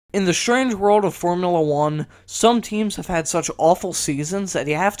In the strange world of Formula 1, some teams have had such awful seasons that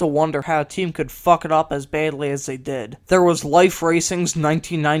you have to wonder how a team could fuck it up as badly as they did. There was Life Racing's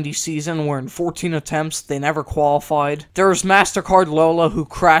 1990 season where in 14 attempts they never qualified. There was MasterCard Lola who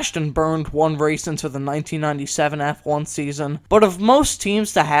crashed and burned one race into the 1997 F1 season. But of most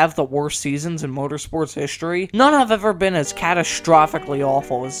teams to have the worst seasons in motorsports history, none have ever been as catastrophically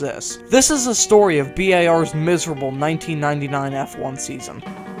awful as this. This is a story of BAR's miserable 1999 F1 season.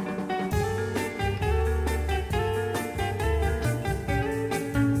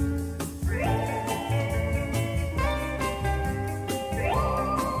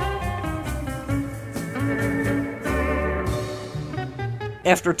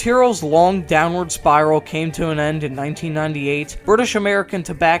 After Tyrrell's long downward spiral came to an end in 1998, British American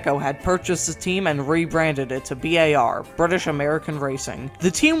Tobacco had purchased the team and rebranded it to BAR, British American Racing.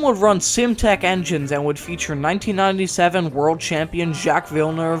 The team would run Simtek engines and would feature 1997 world champion Jacques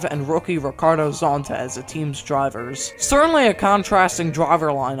Villeneuve and rookie Ricardo Zonta as the team's drivers. Certainly a contrasting driver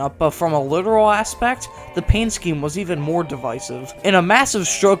lineup, but from a literal aspect, the paint scheme was even more divisive. In a massive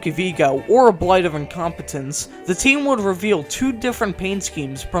stroke of ego, or a blight of incompetence, the team would reveal two different paint schemes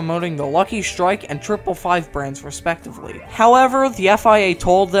promoting the Lucky Strike and 555 brands respectively. However, the FIA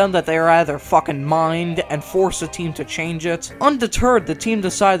told them that they were out of their fucking mind and forced the team to change it. Undeterred, the team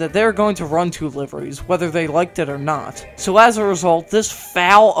decided that they were going to run two liveries, whether they liked it or not. So as a result, this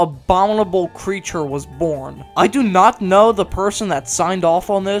foul, abominable creature was born. I do not know the person that signed off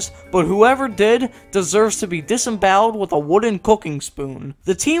on this, but whoever did deserves to be disemboweled with a wooden cooking spoon.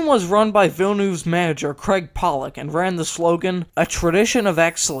 The team was run by Villeneuve's manager Craig Pollock and ran the slogan, "A tradition of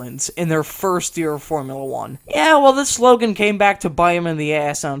excellence," in their first year of Formula 1. Yeah, well, this slogan came back to bite him in the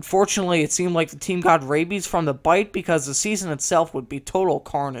ass, and unfortunately it seemed like the team got rabies from the bite because the season itself would be total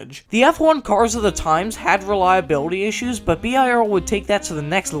carnage. The F1 cars of the times had reliability issues, but BIR would take that to the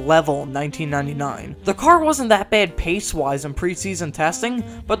next level in 1999. The car wasn't that bad pace-wise in preseason testing,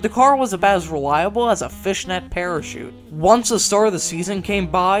 but the car was about as reliable as a fishnet parachute. Once the start of the season came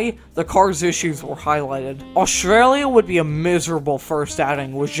by, the car's issues were highlighted. Australia would be a miserable first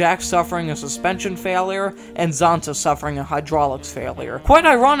outing, with Jacques suffering a suspension failure and Zonta suffering a hydraulics failure. Quite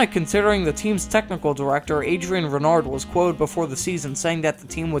ironic considering the team's technical director, Adrian Renard, was quoted before the season saying that the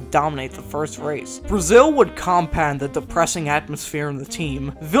team would dominate the first race. Brazil would compound the depressing atmosphere in the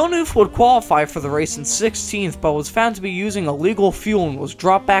team. Villeneuve would qualify for the race in 16th, but was found to be using illegal fuel and was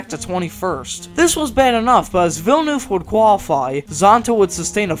dropped back to 21st. This was bad enough, but as Villeneuve would qualify, Zonta would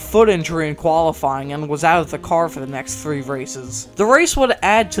sustain a foot injury in qualifying and was out of the car for the next 3 races. The race would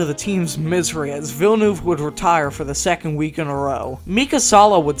add to the team's misery as Villeneuve would retire for the second week in a row. Mika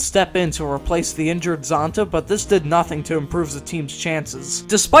Salo would step in to replace the injured Zonta, but this did nothing to improve the team's chances.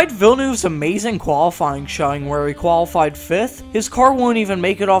 Despite Villeneuve's amazing qualifying showing where he qualified 5th, his car wouldn't even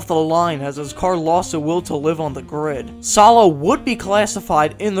make it off the line as his car lost the will to live on the grid. Salo would be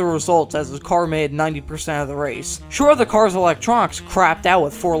classified in the results as his car made 90% of the race. Sure, the car's electronics crapped out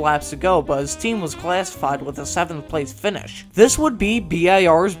with 4 laps to go, but his team was classified with a 7th place finish. This would be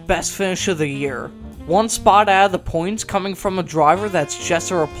BIR's best finish of the year. 1 spot out of the points coming from a driver that's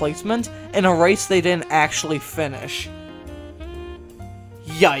just a replacement in a race they didn't actually finish.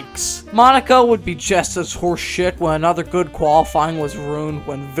 Yikes. Monaco would be just as horseshit when another good qualifying was ruined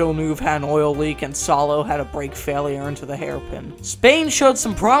when Villeneuve had an oil leak and Salo had a brake failure into the hairpin. Spain showed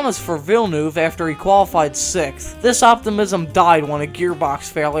some promise for Villeneuve after he qualified 6th. This optimism died when a gearbox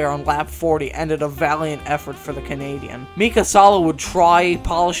failure on lap 40 ended a valiant effort for the Canadian. Mika Salo would try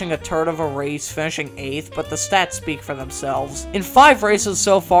polishing a turd of a race, finishing 8th, but the stats speak for themselves. In 5 races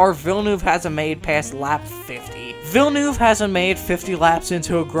so far, Villeneuve hasn't made past lap 50. Villeneuve hasn't made 50 laps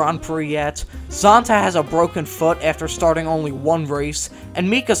into a Grand Prix yet, Zonta has a broken foot after starting only 1 race, and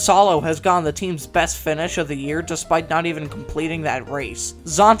Mika Salo has gotten the team's best finish of the year despite not even completing that race.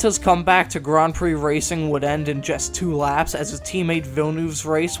 Zonta's comeback to Grand Prix racing would end in just 2 laps as his teammate Villeneuve's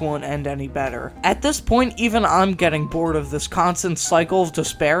race won't end any better. At this point, even I'm getting bored of this constant cycle of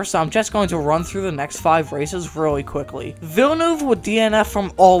despair, so I'm just going to run through the next 5 races really quickly. Villeneuve would DNF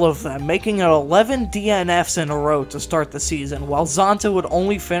from all of them, making it 11 DNFs in a row to start the season, while Zonta would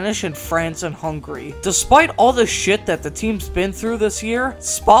only finish in France and Hungary. Despite all the shit that the team's been through this year,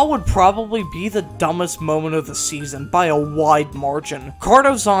 Spa would probably be the dumbest moment of the season by a wide margin.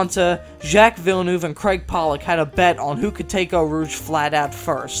 Ricardo Zonta, Jacques Villeneuve, and Craig Pollock had a bet on who could take Eau Rouge flat out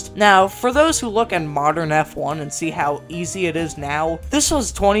first. Now, for those who look at modern F1 and see how easy it is now, this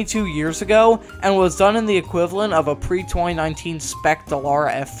was 22 years ago and was done in the equivalent of a pre-2019 spec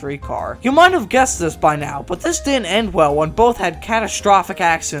Dallara F3 car. You might have guessed this by now, but this didn't end well when both had catastrophic catastrophic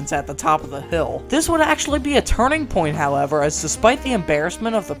accidents at the top of the hill. This would actually be a turning point, however, as despite the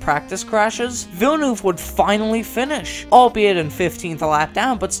embarrassment of the practice crashes, Villeneuve would finally finish, albeit in 15th lap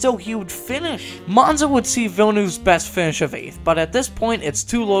down, but still he would finish. Monza would see Villeneuve's best finish of 8th, but at this point it's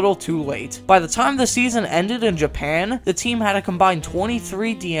too little too late. By the time the season ended in Japan, the team had a combined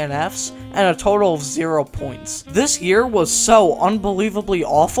 23 DNFs and a total of 0 points. This year was so unbelievably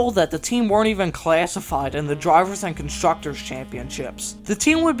awful that the team weren't even classified in the Drivers' and Constructors' Championships. The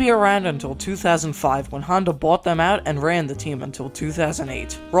team would be around until 2005 when Honda bought them out and ran the team until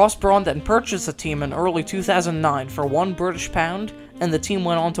 2008. Ross Brawn then purchased the team in early 2009 for £1 and the team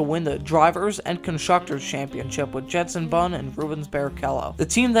went on to win the Drivers' and Constructors' Championship with Jenson Button and Rubens Barrichello. The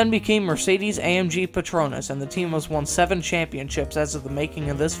team then became Mercedes-AMG Petronas, and the team has won 7 championships as of the making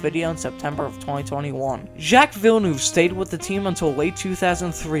of this video in September of 2021. Jacques Villeneuve stayed with the team until late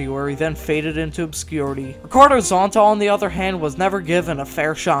 2003, where he then faded into obscurity. Ricardo Zonta, on the other hand, was never given a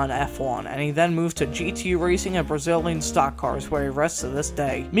fair shot in F1, and he then moved to GT racing and Brazilian stock cars, where he rests to this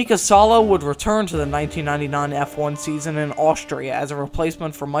day. Mika Salo would return to the 1999 F1 season in Austria as a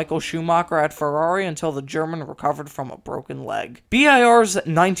replacement for Michael Schumacher at Ferrari until the German recovered from a broken leg. BIR's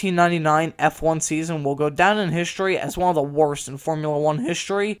 1999 F1 season will go down in history as one of the worst in Formula 1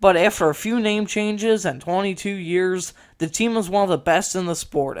 history, but after a few name changes and 22 years, the team is one of the best in the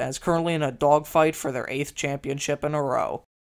sport and is currently in a dogfight for their 8th championship in a row.